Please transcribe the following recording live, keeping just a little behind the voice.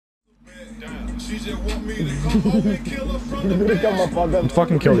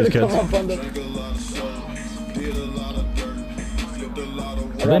Fucking kill these kids.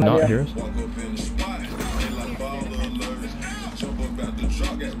 Are they not here?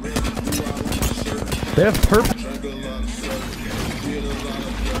 They have perp.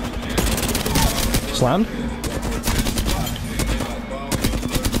 Slammed.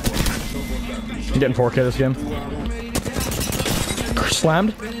 I'm getting 4K this game.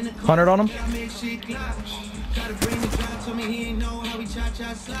 Slammed. 100 on him.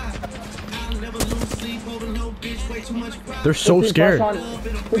 They're so scared.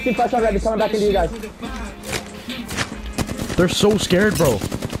 15 flash on red. He's coming back into you guys. They're so scared, bro.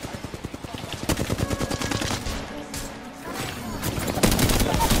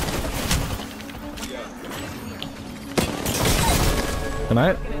 Good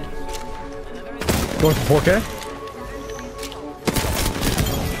night. Going for 4K.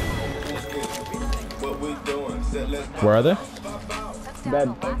 Where are they? Dead.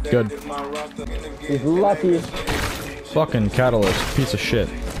 Good. He's lucky. Fucking catalyst. Piece of shit.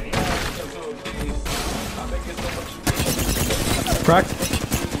 Cracked.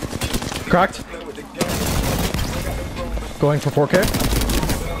 Cracked. Going for 4K.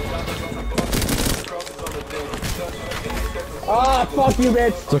 Ah, fuck you, bitch.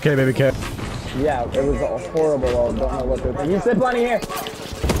 It's okay, baby K. Yeah, it was a horrible roll. Don't know what to do. You said plenty here.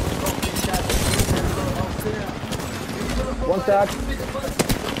 One stack.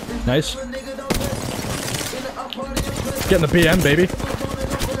 Nice. Getting the BM, baby.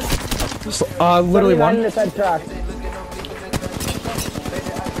 Literally one. In his head cracked.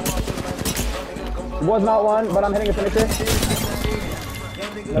 Was not one, but I'm hitting a finisher.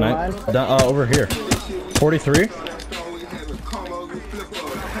 Down, over here. 43.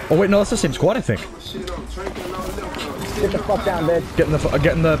 Oh wait, no, that's the same squad, I think. Get the fuck down, bitch.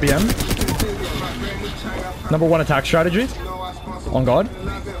 Getting the BM. Number 1 attack strategy. On God.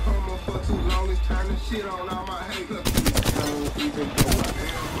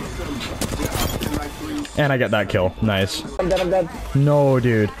 And I get that kill. Nice. I'm dead, I'm dead. No,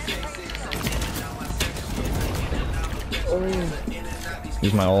 dude.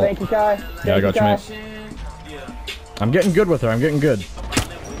 Use my ult. Thank you, Kai. Yeah, I got you, mate. I'm getting good with her. I'm getting good.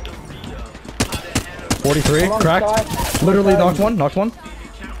 43. Cracked. Literally knocked one. Knocked one.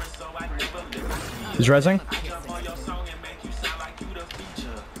 He's rezzing.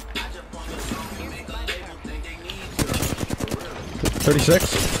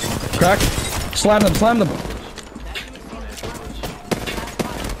 36. Cracked. Slam them. Slam them.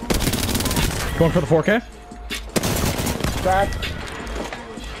 Going for the 4K. Cracked.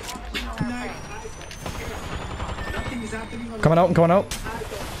 Coming out and coming out.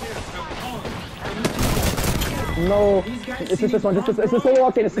 No, it's just this one. It's just solo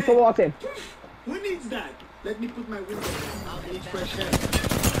walked in. It's just solo walked in. Who needs that? Let me put my window down. I need fresh air.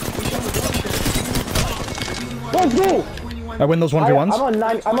 Let's go! I win those 1v1s. I'm on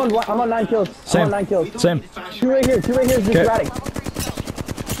 9. I'm on 9 kills. Same. I'm on 9 kills. Same. 2 right here. 2 right here is just ratting.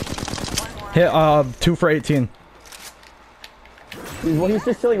 Hit 2 for 18. He's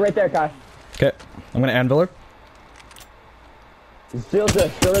just chilling right there, Kai. Okay, I'm gonna anvil her. He's still there.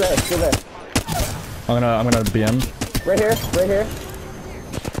 Still there. Still there. I'm gonna BM. Right here. Right here.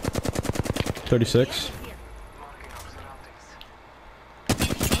 36.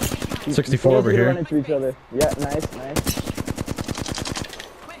 64 over here. Run into each other. Yeah, nice, nice.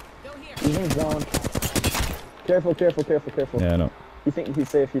 He's in zone. Careful, careful, careful, careful. Yeah, I know. He thinks he's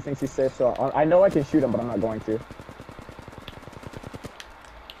safe. He thinks he's safe. So I know I can shoot him, but I'm not going to.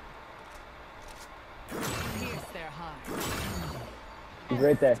 He's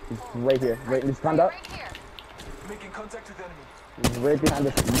right there. He's right here. Right. He's climbed up. Making contact with enemy. He's right behind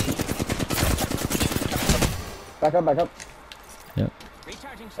us. Back up, back up. Yeah.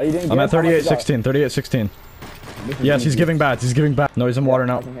 Are you doing good? I'm at 38-16. 38-16. Yes, he's giving bats. He's giving bats. No, he's in water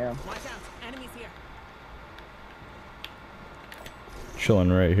now.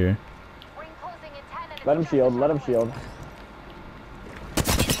 Chilling right here. Let him shield. Let him shield.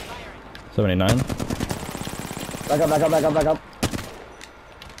 79. Back up, back up, back up, back up.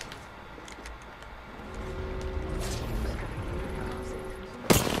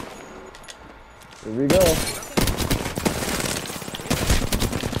 Here we go.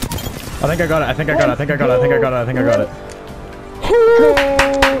 I think I got it. I think I got it. I think I got it. I think I got it. I think I got it.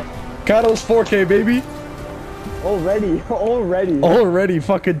 Catalyst 4K, baby. Already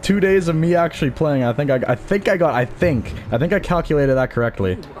fucking 2 days of me actually playing. I think I calculated that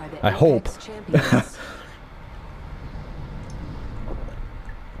correctly. I hope.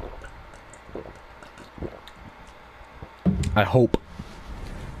 I hope.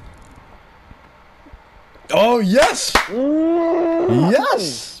 Oh, yes!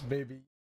 Yes, baby.